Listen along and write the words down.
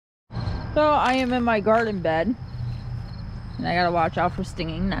So I am in my garden bed, and I gotta watch out for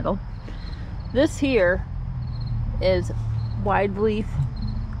stinging nettle. This here is wide leaf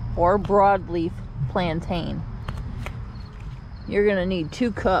or broadleaf plantain. You're gonna need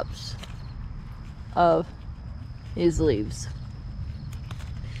 2 cups of these leaves.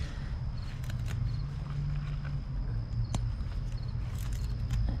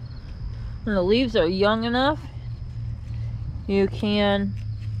 When the leaves are young enough, you can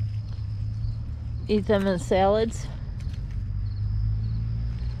eat them in salads.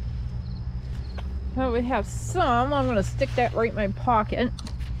 So we have some. I'm gonna stick that right in my pocket.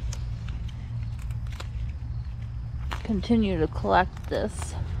 Continue to collect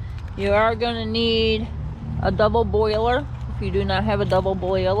this. You are gonna need a double boiler if you do not have a double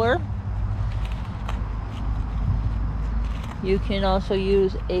boiler. You can also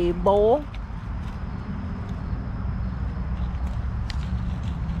use a bowl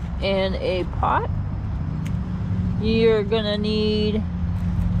and a pot. You're gonna need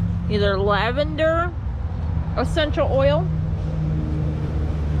either lavender essential oil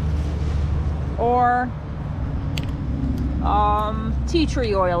or tea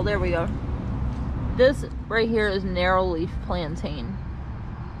tree oil. There we go. This right here is narrow leaf plantain.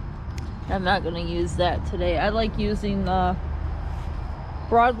 I'm not going to use that today. I like using the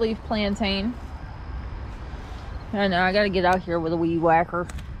broadleaf plantain. I know I got to get out here with a weed whacker.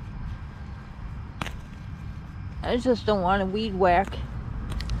 I just don't want to weed whack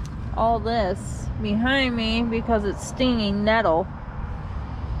all this behind me because it's stinging nettle.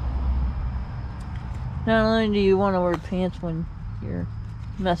 Not only do you want to wear pants when you're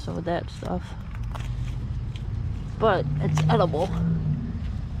messing with that stuff, but it's edible.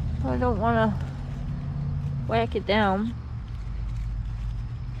 I don't want to whack it down.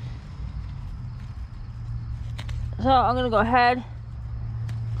 So I'm going to go ahead,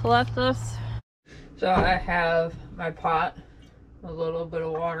 collect this. So I have my pot with a little bit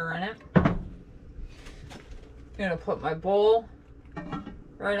of water in it. I'm going to put my bowl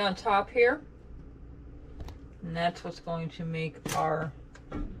right on top here. And that's what's going to make our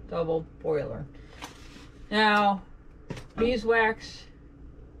double boiler. Now, beeswax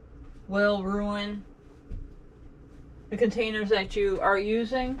will ruin the containers that you are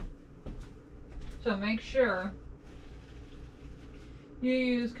using. So make sure you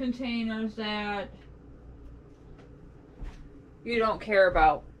use containers that you don't care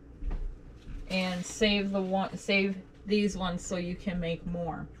about. And save these ones so you can make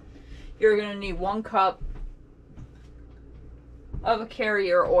more. You're going to need 1 cup of a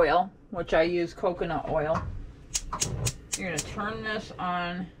carrier oil, which I use coconut oil. You're going to turn this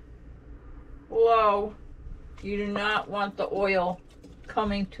on low. You do not want the oil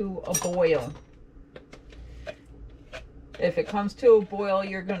coming to a boil. If it comes to a boil,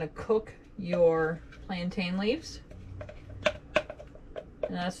 you're going to cook your plantain leaves.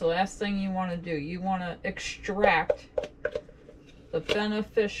 And that's the last thing you want to do. You want to extract the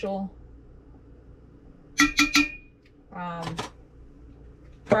beneficial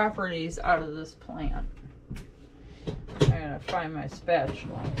properties out of this plant. I'm gonna find my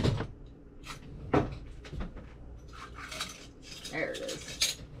spatula. There it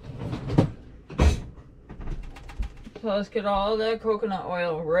is. So let's get all that coconut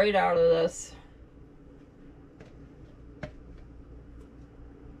oil right out of this.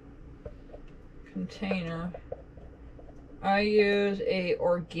 Container. I use a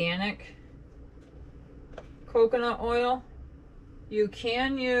organic coconut oil. You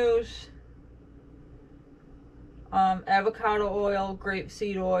can use avocado oil,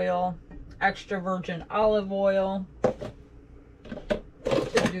 grapeseed oil, extra virgin olive oil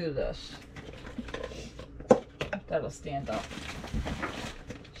to do this. That'll stand up.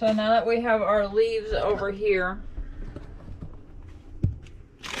 So now that we have our leaves over here,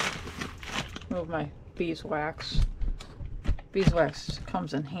 move my beeswax. Beeswax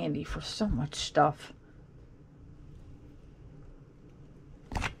comes in handy for so much stuff.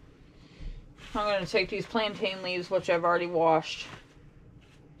 I'm going to take these plantain leaves, which I've already washed,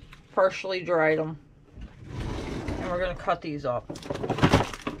 partially dried them, and we're going to cut these up.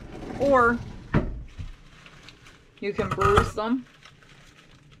 Or you can bruise them.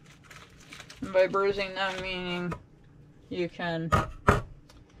 And by bruising them, meaning you can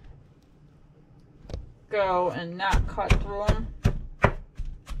go and not cut through them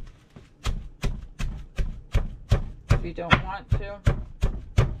if you don't want to.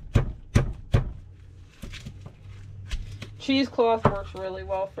 Cheesecloth works really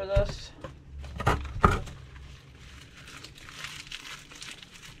well for this.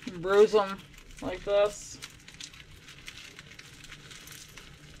 Bruise them like this.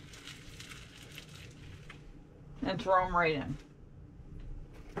 and throw them right in.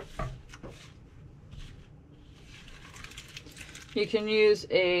 You can use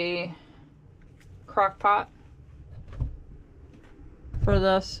a crock pot for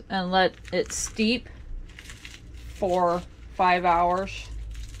this and let it steep for 5 hours.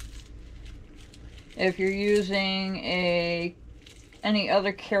 If you're using any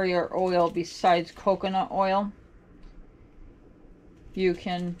other carrier oil besides coconut oil, you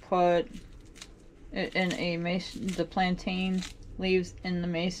can put it in the plantain leaves in the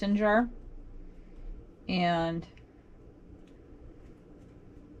mason jar and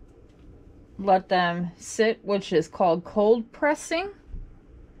let them sit, which is called cold pressing.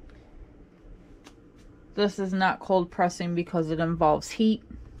 This is not cold pressing because it involves heat.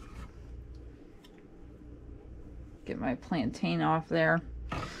 Get my plantain off there.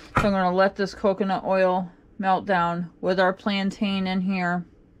 So I'm going to let this coconut oil melt down with our plantain in here.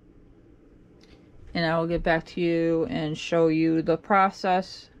 And I will get back to you and show you the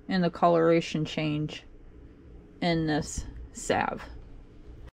process and the coloration change in this salve.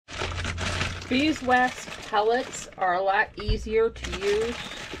 Beeswax pellets are a lot easier to use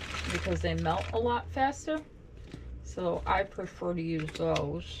because they melt a lot faster. So I prefer to use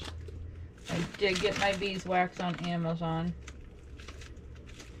those. I did get my beeswax on Amazon.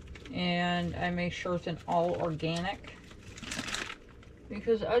 And I make sure it's an all organic,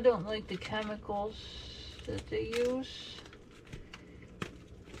 because I don't like the chemicals that they use.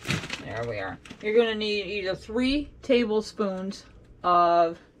 There we are. You're going to need either 3 tablespoons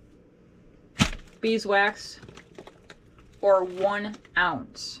of beeswax or 1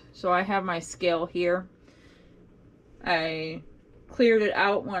 ounce. So I have my scale here. I cleared it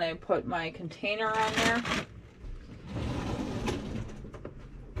out when I put my container on there.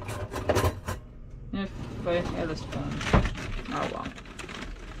 If I had a spoon. Oh well.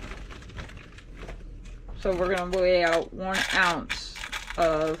 So we're going to weigh out 1 ounce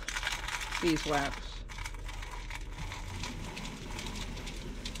of beeswax.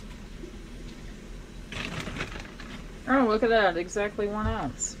 Oh, look at that. Exactly 1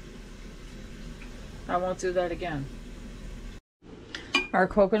 ounce. I won't do that again. Our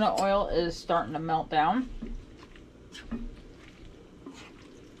coconut oil is starting to melt down.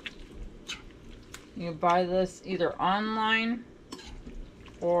 You can buy this either online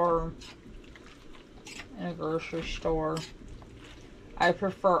or in a grocery store. I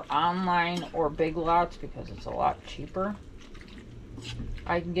prefer online or Big Lots because it's a lot cheaper.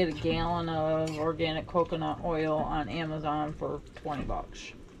 I can get a gallon of organic coconut oil on Amazon for 20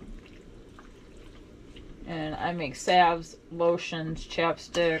 bucks. And I make salves, lotions,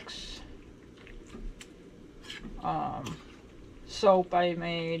 chapsticks, soap I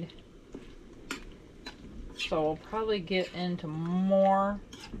made. So we'll probably get into more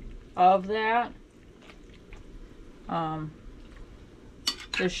of that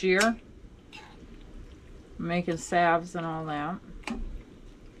this year. Making salves and all that.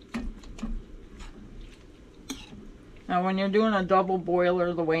 Now when you're doing a double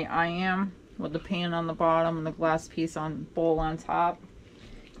boiler the way I am, with the pan on the bottom and the glass piece on bowl on top,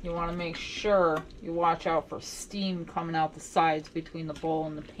 you want to make sure you watch out for steam coming out the sides between the bowl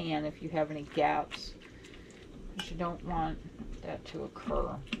and the pan if you have any gaps, because you don't want that to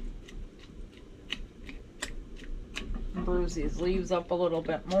occur. Bruise these leaves up a little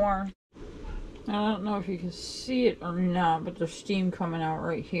bit more. I don't know if you can see it or not, but there's steam coming out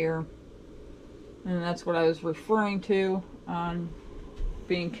right here, and that's what I was referring to on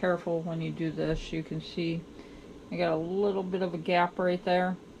being careful when you do this. You can see I got a little bit of a gap right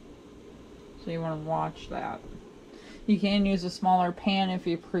there, so you want to watch that. You can use a smaller pan if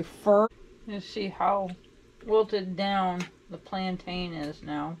you prefer. You see how wilted down the plantain is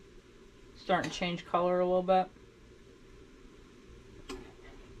now. Starting to change color a little bit.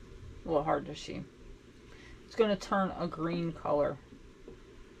 A little hard to see. It's going to turn a green color.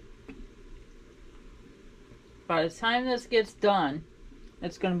 By the time this gets done,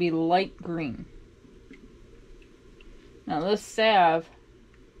 it's going to be light green. Now this salve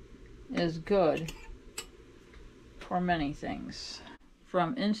is good for many things.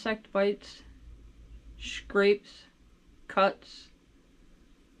 From insect bites, scrapes, cuts,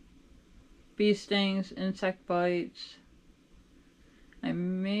 bee stings, insect bites. I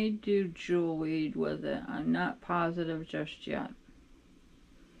may do jewelweed with it. I'm not positive just yet.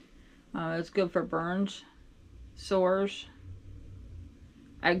 It's good for burns, sores,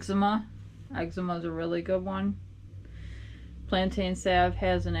 eczema. Eczema is a really good one. Plantain salve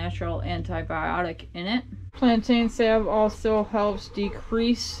has a natural antibiotic in it. Plantain salve also helps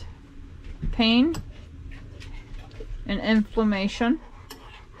decrease pain and inflammation.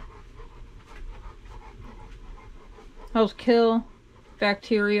 Helps kill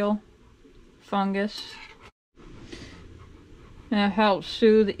bacterial fungus. And it helps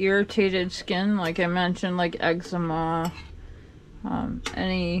soothe irritated skin, like I mentioned, like eczema,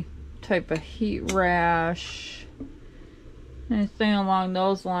 any type of heat rash, anything along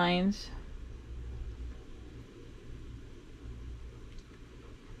those lines.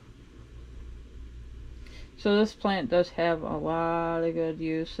 So this plant does have a lot of good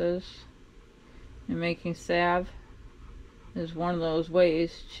uses. And making salve is one of those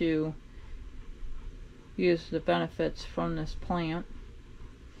ways to use the benefits from this plant.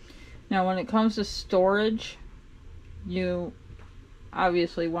 Now when it comes to storage, you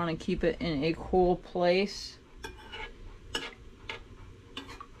obviously want to keep it in a cool place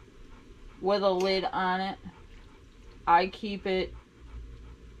with a lid on it. I keep it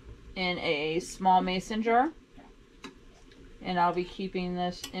in a small mason jar, and I'll be keeping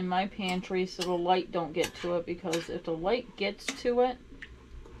this in my pantry so the light don't get to it, because if the light gets to it,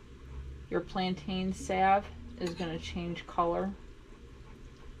 your plantain salve is going to change color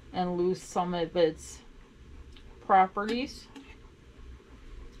and lose some of its properties,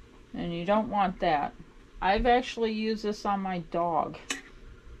 and you don't want that. I've actually used this on my dog.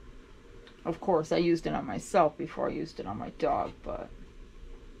 Of course, I used it on myself before I used it on my dog, but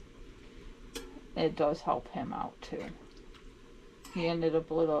it does help him out too. He ended up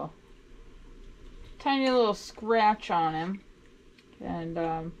a little tiny little scratch on him,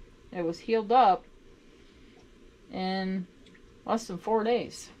 and it was healed up in less than 4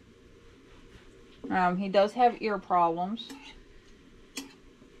 days. He does have ear problems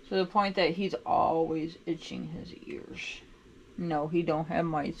to the point that he's always itching his ears. No, he don't have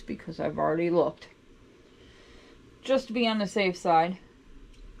mites because I've already looked, just to be on the safe side.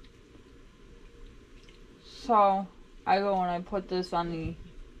 So I go and I put this on the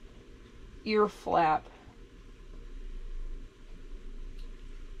ear flap,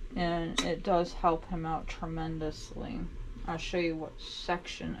 and it does help him out tremendously. I'll show you what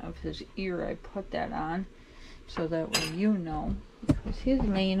section of his ear I put that on, so that way you know, because he's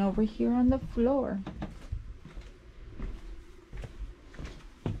laying over here on the floor.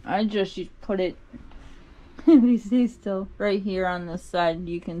 I just put it, let me stay still, right here on this side.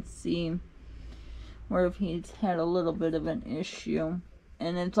 You can see where if he's had a little bit of an issue,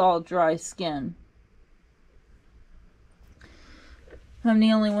 and it's all dry skin. I'm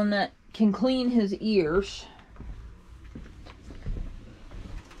the only one that can clean his ears,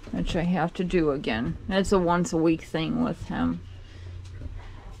 which I have to do again. It's a once a week thing with him,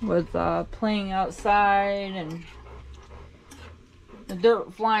 with playing outside and the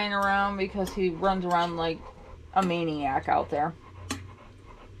dirt flying around, because he runs around like a maniac out there.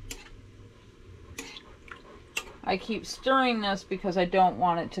 I keep stirring this because I don't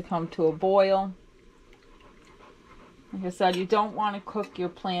want it to come to a boil. Like I said, you don't want to cook your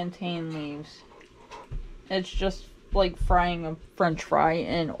plantain leaves. It's just like frying a French fry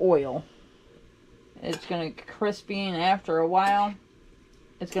in oil. It's going to get crispy, and after a while,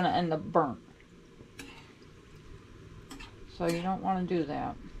 it's going to end up burnt. So you don't want to do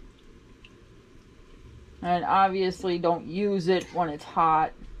that. And obviously don't use it when it's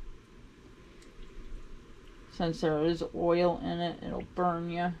hot, since there is oil in it. It'll burn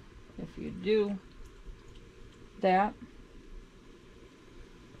you if you do that.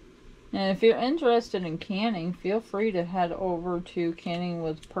 And if you're interested in canning, feel free to head over to Canning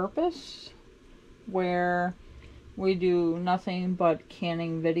with Purpose, where we do nothing but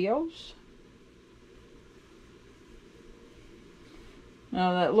canning videos.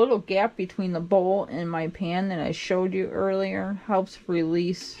 Now that little gap between the bowl and my pan that I showed you earlier helps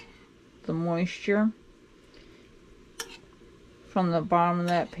release the moisture from the bottom of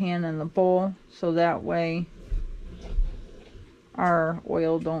that pan and the bowl, so that way our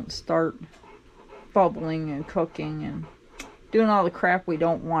oil don't start bubbling and cooking and doing all the crap we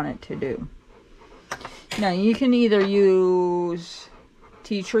don't want it to do. Now you can either use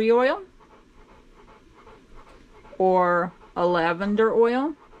tea tree oil or a lavender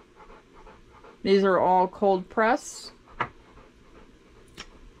oil. These are all cold press.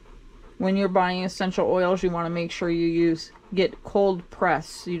 When you're buying essential oils, you want to make sure you get cold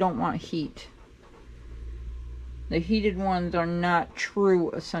press. You don't want heat. The heated ones are not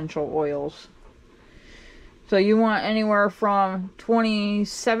true essential oils. So you want anywhere from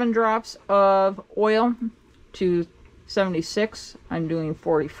 27 drops of oil to 76. I'm doing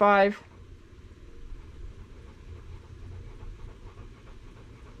 45.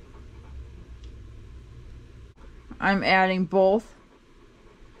 I'm adding both.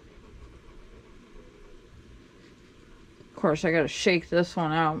 Of course, I gotta shake this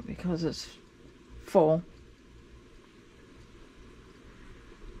one out because it's full.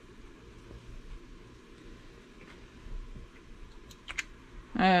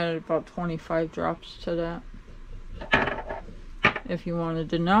 I added about 25 drops to that, if you wanted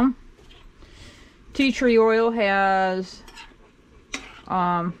to know. Tea tree oil has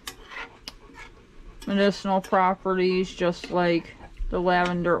medicinal properties just like the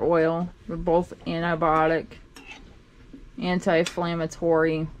lavender oil. They're both antibiotic,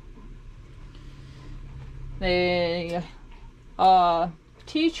 anti-inflammatory. Tea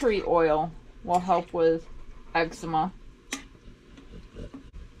tree oil will help with eczema.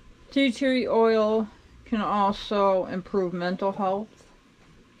 Tea tree oil can also improve mental health,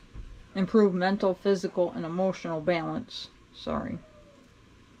 improve mental, physical, and emotional balance. Sorry.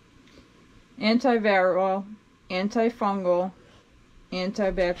 Antiviral, antifungal,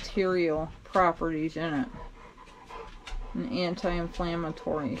 antibacterial properties in it. And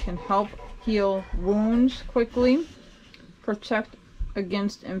anti-inflammatory. It can help heal wounds quickly, protect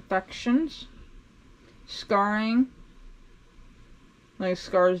against infections, scarring, like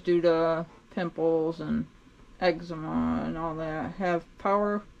scars due to pimples and eczema and all that, have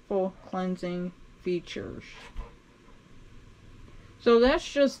powerful cleansing features. So that's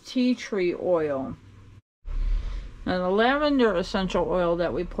just tea tree oil. Now the lavender essential oil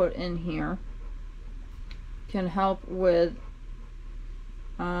that we put in here can help with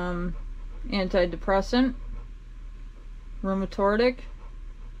antidepressant, rheumatoid,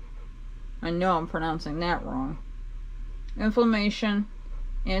 I know I'm pronouncing that wrong, inflammation,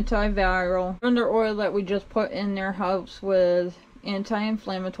 antiviral. Lavender oil that we just put in there helps with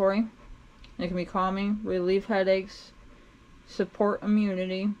anti-inflammatory. It can be calming, relieve headaches, support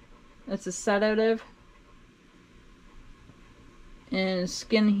immunity. It's a sedative and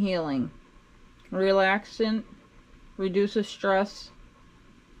skin healing. Relaxant, reduces stress,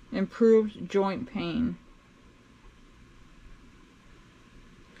 improves joint pain.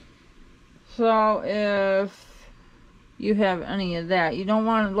 So if you have any of that, you don't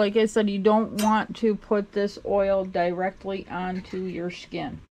want, like I said, you don't want to put this oil directly onto your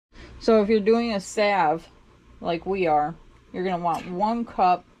skin. So if you're doing a salve like we are, you're going to want 1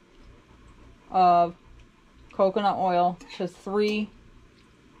 cup of coconut oil to 3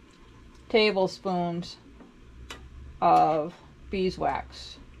 tablespoons of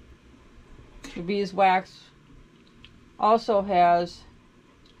beeswax. The beeswax also has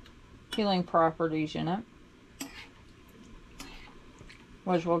healing properties in it,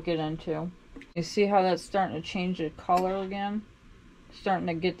 which we'll get into. You see how that's starting to change the color again? Starting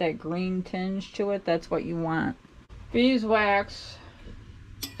to get that green tinge to it. That's what you want. Beeswax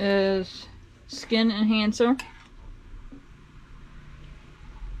is skin enhancer,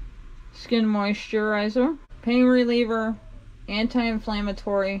 skin moisturizer, pain reliever,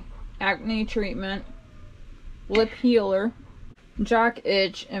 anti-inflammatory, acne treatment, lip healer, jock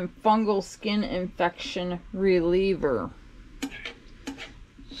itch, and fungal skin infection reliever.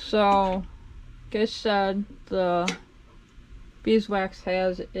 So, like I said, the beeswax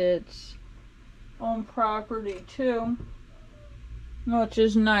has its own property too, which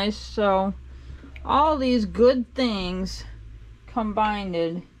is nice. So all these good things combined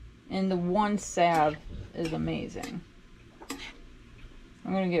in the one salve is amazing.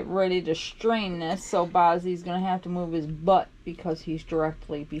 I'm going to get ready to strain this, so Bozzy's going to have to move his butt because he's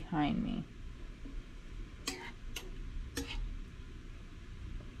directly behind me.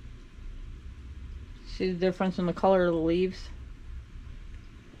 See the difference in the color of the leaves?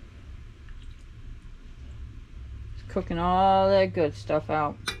 It's cooking all that good stuff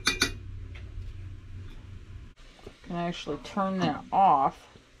out. Can actually turn that off.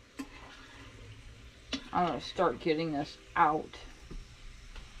 I'm going to start getting this out.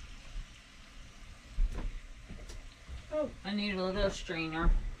 Oh, I need a little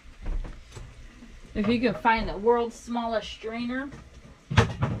strainer. If you can find the world's smallest strainer,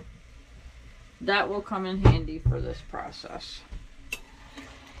 that will come in handy for this process.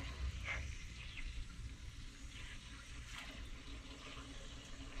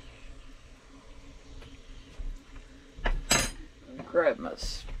 Grab my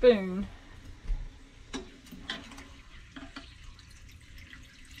spoon.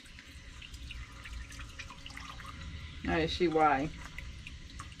 I see why.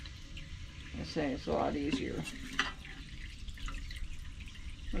 I say it's a lot easier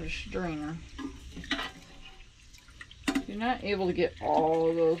with a strainer. If you're not able to get all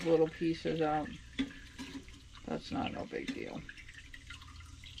of those little pieces out, that's not no big deal.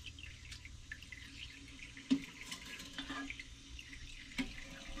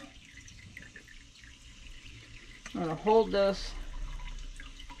 I'm going to hold this,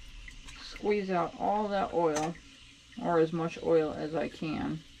 squeeze out all that oil, or as much oil as I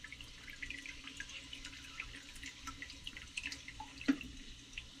can.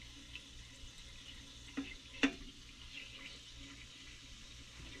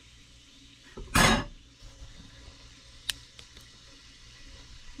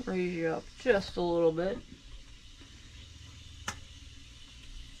 raise you up just a little bit.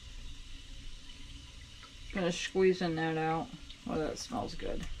 Gonna squeezing that out. Oh, that smells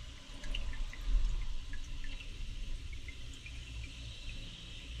good.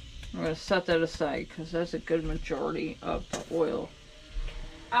 I'm gonna set that aside because that's a good majority of the oil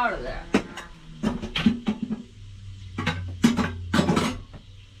out of that.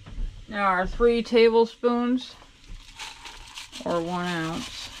 Now our 3 tablespoons or 1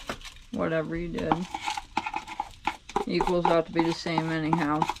 ounce, whatever you did, equals out to be the same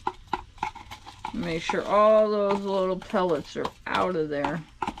anyhow. Make sure all those little pellets are out of there.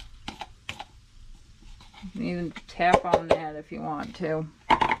 You can even tap on that if you want to.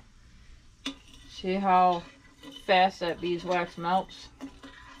 See how fast that beeswax melts?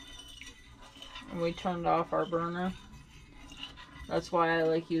 And we turned off our burner. That's why I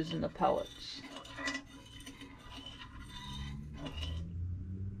like using the pellets.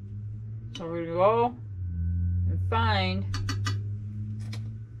 So we're gonna go and find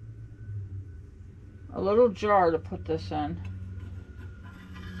a little jar to put this in.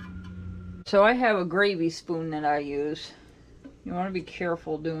 So I have a gravy spoon that I use. You want to be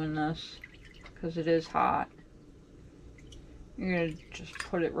careful doing this because it is hot. You're going to just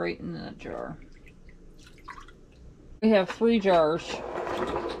put it right in the jar. We have 3 jars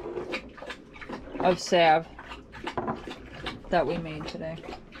of salve that we made today.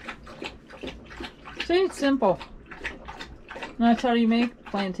 See, it's simple. And that's how you make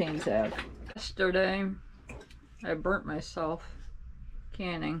plantain salve. Yesterday, I burnt myself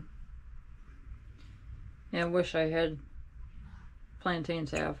canning. And I wish I had plantain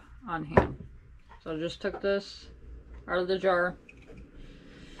salve on hand. So I just took this out of the jar.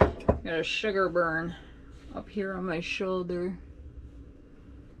 Got a sugar burn up here on my shoulder.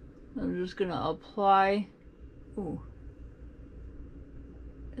 I'm just gonna apply. Ooh,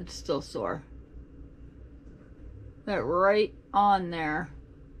 it's still sore. That right on there.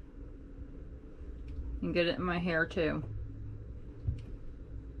 And get it in my hair too.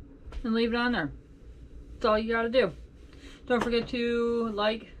 And leave it on there. That's all you gotta do. Don't forget to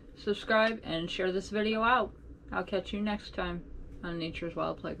like, subscribe, and share this video out. I'll catch you next time on Nature's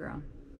Wild Playground.